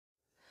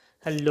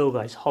Hello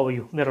guys, how are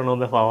you? मेरा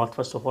नाम है Fawad.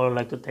 First of all, I'd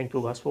like to thank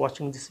you guys for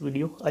watching this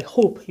video. I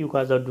hope you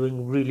guys are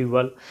doing really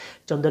well.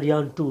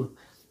 Chandrayaan 2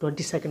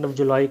 22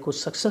 जुलाई को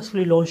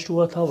successfully launch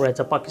हुआ था और as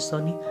a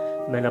Pakistani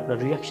मैंने अपना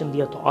reaction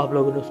दिया तो आप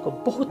लोगों ने उसको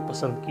बहुत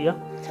पसंद किया,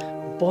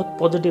 बहुत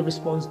पॉजिटिव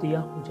रिस्पांस दिया,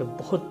 मुझे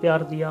बहुत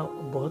प्यार दिया,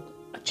 बहुत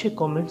अच्छे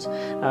कमेंट्स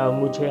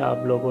मुझे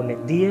आप लोगों ने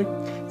दिए.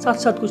 साथ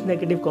साथ कुछ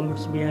नेगेटिव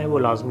कमेंट्स भी आए, वो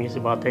लाजमी सी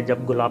बात है.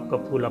 जब गुलाब का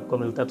फूल आपको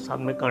मिलता है तो साथ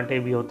में कांटे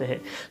भी होते हैं,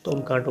 तो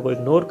उन कांटों को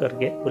इग्नोर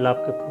करके गुलाब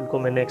के फूल को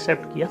मैंने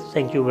एक्सेप्ट किया.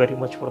 Thank you very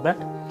much for that.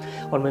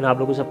 और मैंने आप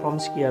लोगों से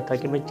प्रॉमिस किया था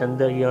कि मैं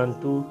चंद्रयान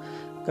 2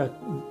 का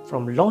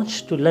फ्रॉम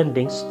लॉन्च टू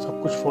लैंडिंग्स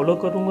सब कुछ फॉलो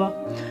करूँगा,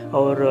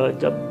 और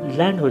जब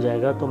लैंड हो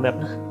जाएगा तो मैं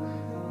अपना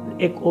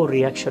एक और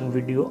रिएक्शन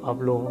वीडियो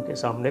आप लोगों के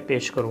सामने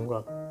पेश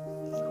करूँगा.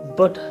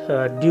 But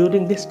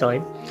during this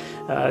time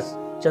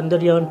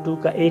Chandrayaan 2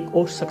 का एक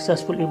और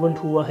सक्सेसफुल इवेंट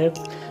हुआ है,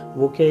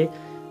 वो कि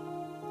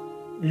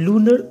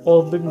लूनर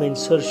ऑर्बिट में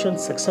इंसर्शन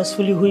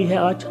सक्सेसफुली हुई है.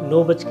 आज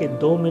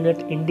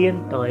 9:02 इंडियन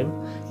टाइम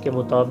के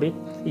मुताबिक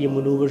ये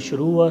मनूवर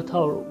शुरू हुआ था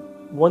और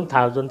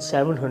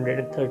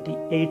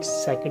 1738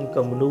 सेकंड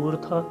का मनूवर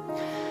था.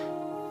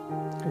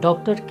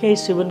 डॉक्टर के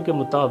सिवन के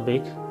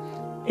मुताबिक,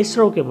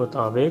 इसरो के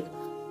मुताबिक,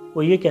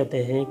 वो ये कहते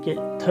हैं कि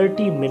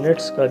 30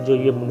 मिनट्स का जो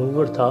ये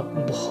मनूवर था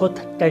बहुत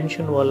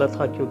टेंशन वाला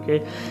था, क्योंकि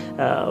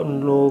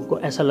उन लोगों को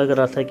ऐसा लग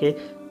रहा था कि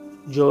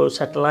जो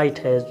सैटेलाइट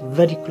है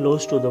very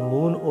close to the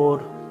moon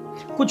और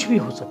कुछ भी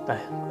हो सकता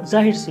है.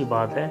 जाहिर सी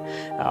बात है,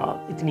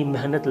 इतनी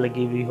मेहनत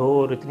लगी हुई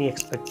हो और इतनी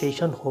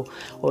एक्सपेक्टेशन हो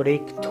और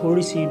एक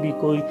थोड़ी सी भी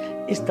कोई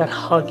इस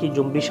तरह की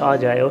जुम्बिश आ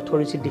जाए और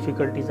थोड़ी सी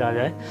डिफ़िकल्टीज आ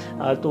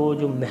जाए तो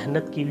जो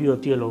मेहनत की हुई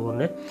होती है लोगों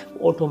ने,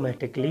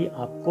 ऑटोमेटिकली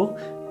आपको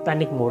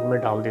पैनिक मोड में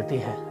डाल देती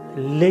है.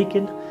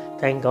 लेकिन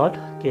थैंक गॉड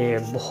कि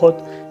बहुत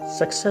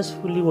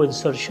सक्सेसफुली वो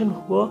इंसर्शन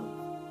हुआ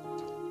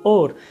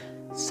और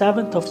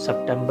 7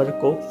 सितंबर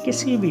को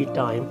किसी भी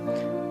टाइम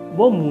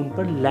वो मून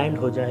पर लैंड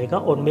हो जाएगा.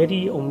 और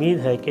मेरी उम्मीद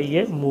है कि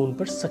ये मून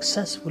पर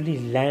सक्सेसफुली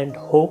लैंड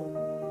हो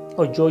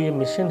और जो ये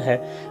मिशन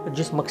है,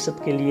 जिस मकसद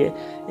के लिए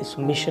इस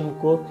मिशन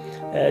को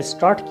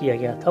स्टार्ट किया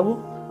गया था, वो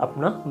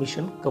अपना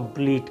मिशन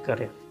कंप्लीट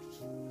करे.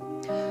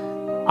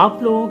 आप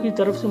लोगों की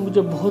तरफ से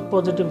मुझे बहुत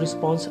पॉजिटिव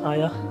रिस्पांस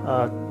आया.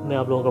 मैं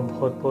आप लोगों का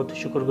बहुत बहुत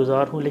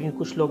शुक्रगुजार हूँ. लेकिन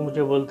कुछ लोग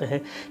मुझे बोलते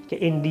हैं कि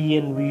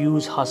इंडियन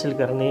व्यूज़ हासिल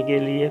करने के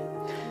लिए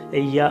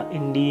या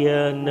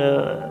इंडियन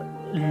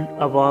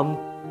आवाम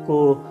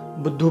को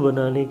बुद्धू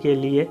बनाने के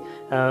लिए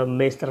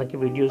मैं इस तरह की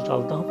वीडियोस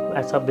डालता हूँ.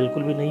 ऐसा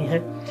बिल्कुल भी नहीं है.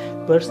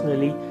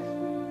 पर्सनली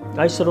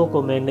ISRO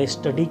को मैंने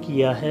स्टडी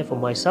किया है फॉर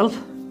माई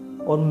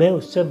सेल्फ और मैं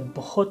उससे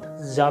बहुत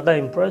ज़्यादा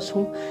इम्प्रेस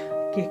हूँ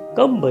कि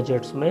कम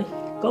बजट्स में,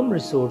 कम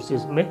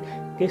रिसोर्सेज में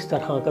किस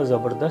तरह का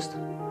ज़बरदस्त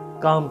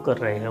काम कर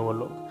रहे हैं वो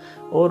लोग.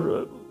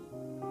 और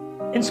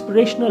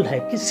इंस्पिरेशनल है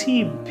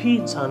किसी भी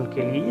इंसान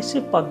के लिए. ये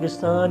सिर्फ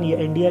पाकिस्तान या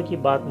इंडिया की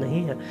बात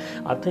नहीं है.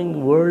 आई थिंक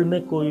वर्ल्ड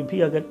में कोई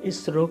भी अगर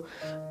इसरो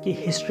की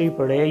हिस्ट्री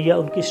पढ़े या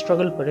उनकी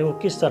स्ट्रगल पढ़े, वो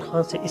किस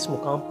तरह से इस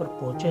मुकाम पर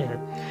पहुँचे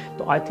हैं,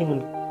 तो आई थिंक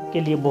उनके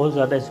लिए बहुत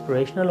ज़्यादा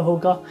इंस्पिरेशनल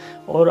होगा.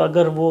 और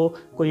अगर वो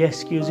कोई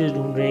एक्सक्यूज़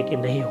ढूंढ रहे हैं कि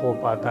नहीं हो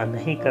पाता,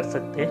 नहीं कर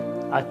सकते,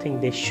 I think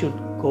they should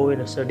go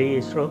in study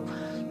ISRO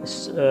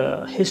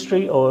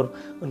history और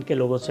उनके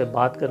लोगों से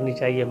बात करनी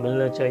चाहिए,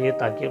 मिलना चाहिए,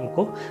 ताकि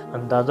उनको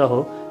अंदाज़ा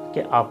हो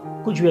कि आप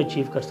कुछ भी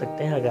अचीव कर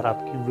सकते हैं अगर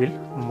आपकी विल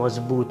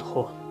मजबूत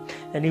हो.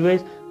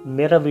 एनीवेज,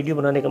 मेरा वीडियो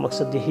बनाने का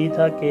मकसद यही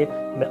था कि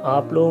मैं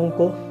आप लोगों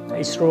को,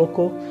 इसरो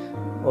को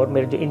और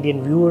मेरे जो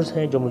इंडियन व्यूअर्स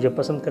हैं जो मुझे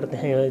पसंद करते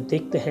हैं,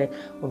 देखते हैं,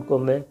 उनको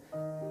मैं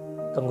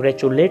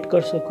कंग्रेचुलेट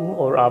कर सकूं.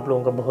 और आप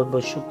लोगों का बहुत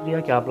बहुत शुक्रिया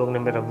कि आप लोगों ने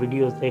मेरा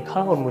वीडियो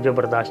देखा और मुझे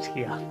बर्दाश्त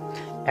किया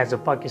एज अ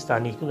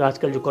पाकिस्तानी. क्योंकि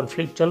आजकल जो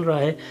कॉन्फ्लिक्ट चल रहा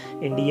है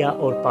इंडिया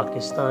और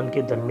पाकिस्तान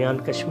के दरमियान,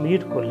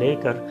 कश्मीर को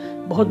लेकर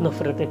बहुत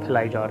नफ़रतें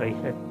फैलाई जा रही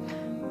हैं.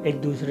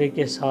 एक दूसरे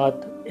के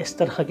साथ इस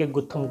तरह के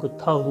गुत्थम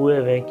गुत्था हुए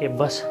हुए कि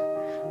बस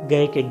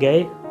गए के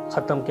गए,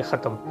 ख़त्म के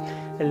ख़त्म.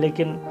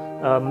 लेकिन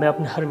मैं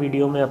अपने हर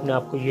वीडियो में अपने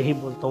आप को यही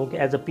बोलता हूँ कि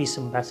as a piece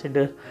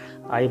ambassador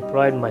I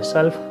pride my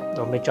self.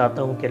 और मैं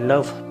चाहता हूँ कि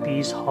लव,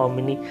 पीस,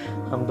 हार्मनी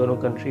हम दोनों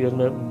कंट्रीज़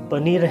में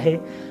बनी रहे.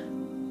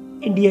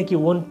 इंडिया की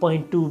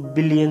 1.2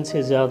 बिलियन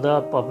से ज़्यादा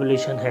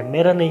पॉपुलेशन है.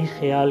 मेरा नहीं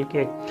ख्याल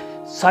कि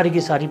सारी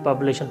की सारी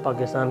पॉपुलेशन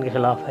पाकिस्तान के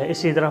ख़िलाफ़ है.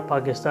 इसी तरह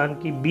पाकिस्तान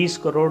की 20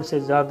 करोड़ से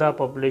ज़्यादा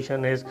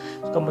पॉपुलेशन है.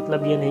 उसका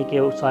मतलब ये नहीं कि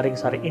वो सारे के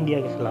सारे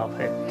इंडिया के ख़िलाफ़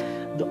है.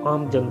 जो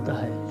आम जनता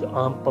है, जो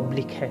आम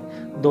पब्लिक है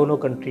दोनों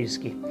कंट्रीज़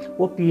की,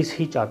 वो पीस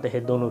ही चाहते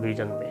हैं दोनों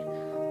रीजन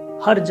में.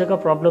 हर जगह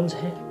प्रॉब्लम्स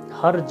हैं,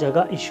 हर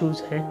जगह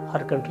इश्यूज़ हैं,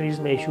 हर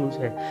कंट्रीज़ में इश्यूज़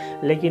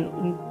हैं. लेकिन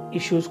उन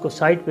इश्यूज़ को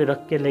साइड पे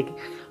रख के, लेकिन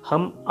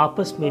हम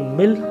आपस में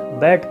मिल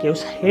बैठ के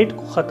उस हेट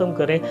को ख़त्म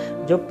करें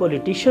जो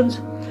पॉलिटिशियंस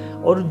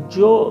और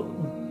जो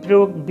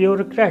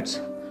ब्यूरोक्रेट्स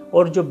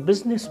और जो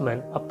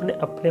बिजनेसमैन अपने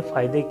अपने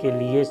फ़ायदे के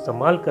लिए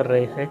इस्तेमाल कर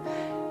रहे हैं.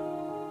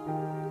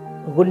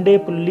 गुंडे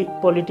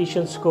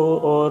पॉलिटिशियंस को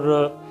और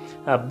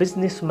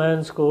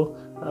बिजनेसमैन्स को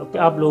कि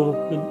आप लोगों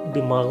के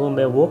दिमागों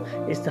में वो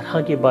इस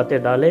तरह की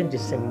बातें डालें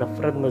जिससे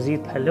नफ़रत मज़ीद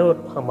फैले और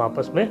हम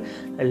आपस में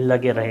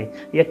लगे रहें।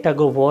 ये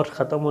टग ऑफ वॉर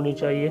ख़त्म होनी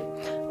चाहिए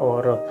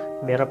और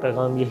मेरा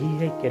पैगाम यही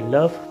है कि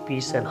लव,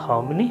 पीस एंड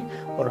हार्मनी,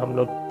 और हम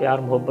लोग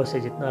प्यार मोहब्बत से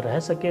जितना रह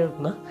सके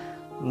उतना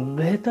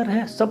बेहतर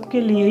है,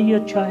 सबके लिए ही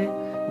अच्छा है।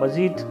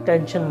 मज़ीद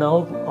टेंशन ना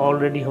हो,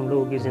 ऑलरेडी हम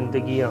लोगों की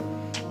ज़िंदगियाँ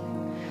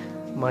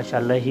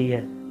माशाल्लाह ही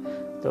है।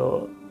 तो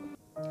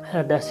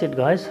that's it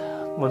guys.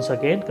 Once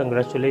again,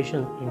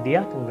 congratulations India,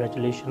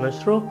 congratulations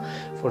ISRO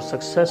for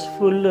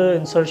successful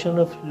insertion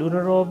of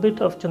lunar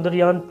orbit of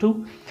Chandrayaan 2.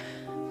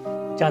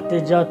 जाते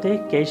जाते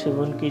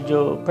K7 की जो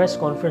प्रेस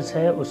कॉन्फ्रेंस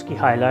है उसकी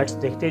हाइलाइट्स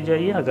देखते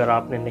जाइए अगर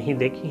आपने नहीं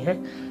देखी हैं।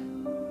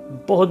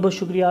 बहुत बहुत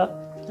शुक्रिया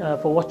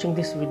फॉर वॉचिंग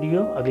दिस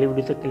वीडियो। अगले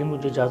वीडियो तक के लिए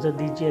मुझे इजाज़त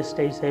दीजिए।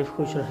 स्टे सेफ,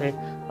 खुश रहें।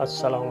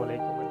 अस्सलाम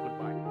वालेकुम and good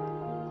bye.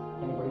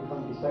 Anybody from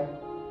this side,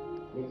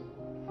 please?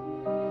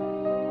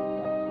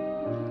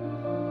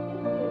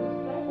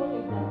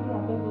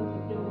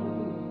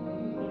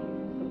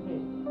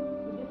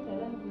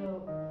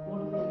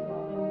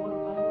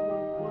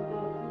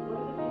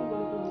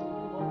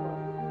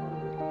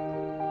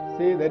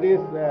 See, that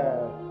is,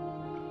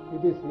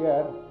 it is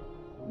here.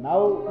 Now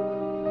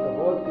the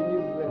whole thing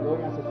is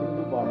going as a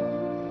single body.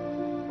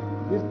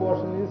 This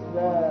portion is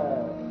the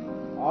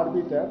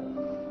orbiter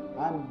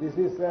and this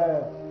is a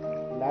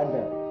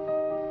lander.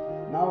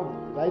 Now,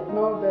 right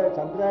now the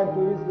Chandrayaan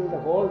 2 is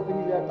the whole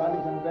thing we are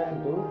calling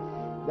Chandrayaan 2,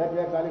 that we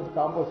are calling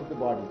composite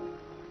body.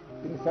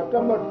 In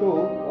September 2,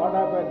 what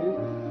happened is,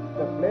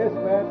 the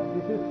place where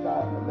this is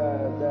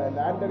the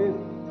lander is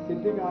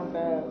sitting on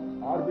the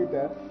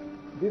orbiter,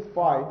 this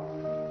point,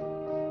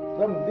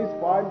 from this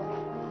point,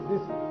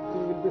 this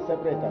thing will be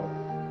separated out.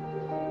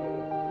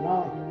 Now,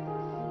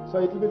 so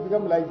it will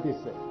become like this.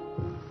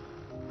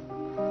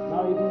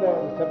 Now in the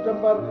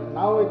September,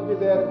 now it will be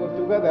there go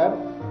together,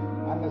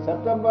 and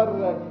September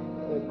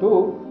 2,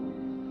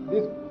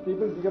 these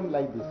people become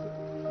like this.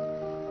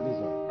 This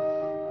one.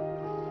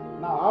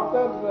 Now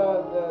after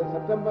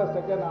September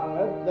 2nd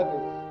onwards, that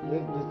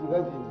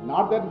is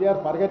not that we are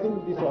forgetting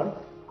this one.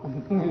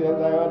 Yes,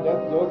 I was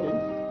just joking.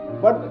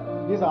 But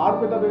this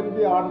orbiter will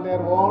be on their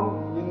own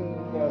in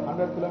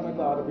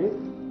 100-kilometer orbit.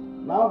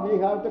 Now we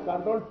have to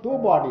control two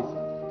bodies.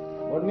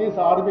 One is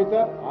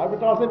orbiter.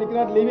 Orbiter also we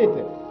cannot leave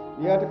it.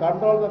 We have to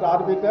control that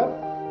orbiter,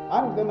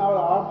 and then our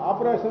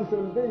operations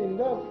will be in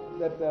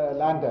that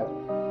lander.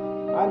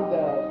 And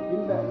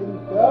in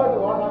third,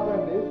 what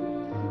happened is,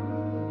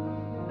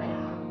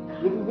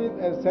 it will be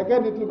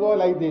second. It will go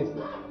like this.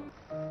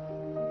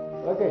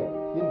 Okay.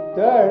 In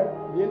third,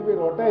 we will be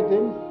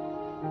rotating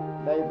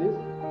like this,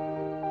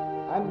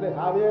 and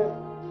have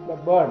the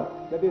burn.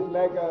 That is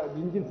like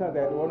engines are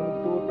there. 1,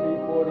 2, 3,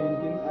 4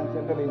 engine and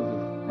central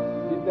engine.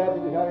 With that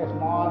we have a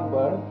small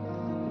burn.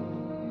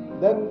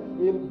 Then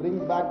we will bring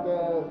back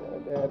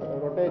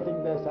rotating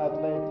the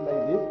satellite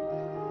like this.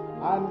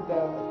 And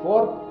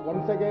fourth,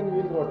 once again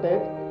we will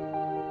rotate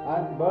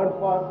and burn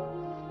for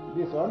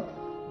this one.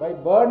 By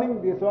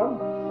burning this one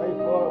by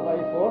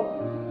 4,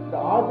 the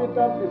orbit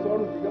of this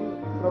one becomes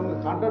from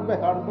 100 by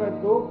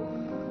 100 to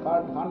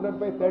 100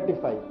 by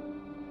 35.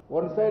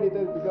 One side it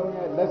has become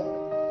a less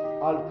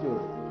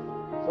altitude,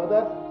 so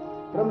that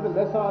from the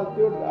less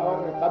altitude our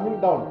coming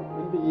down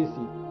will be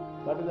easy.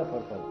 That is the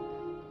purpose.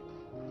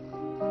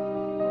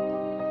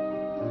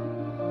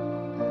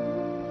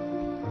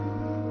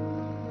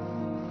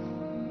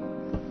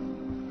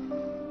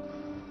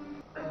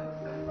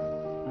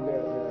 And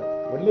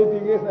only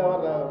thing is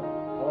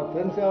our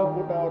friends have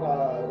put our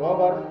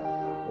rover.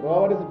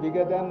 Rover is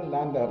bigger than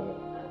lander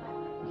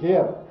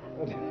here.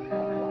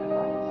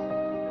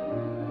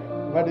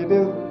 But it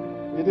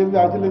is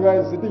actually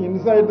by sitting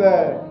inside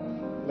the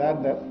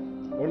lander.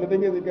 Only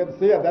thing is you can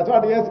see, that's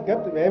what he has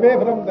kept away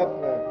from that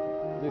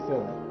this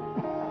one.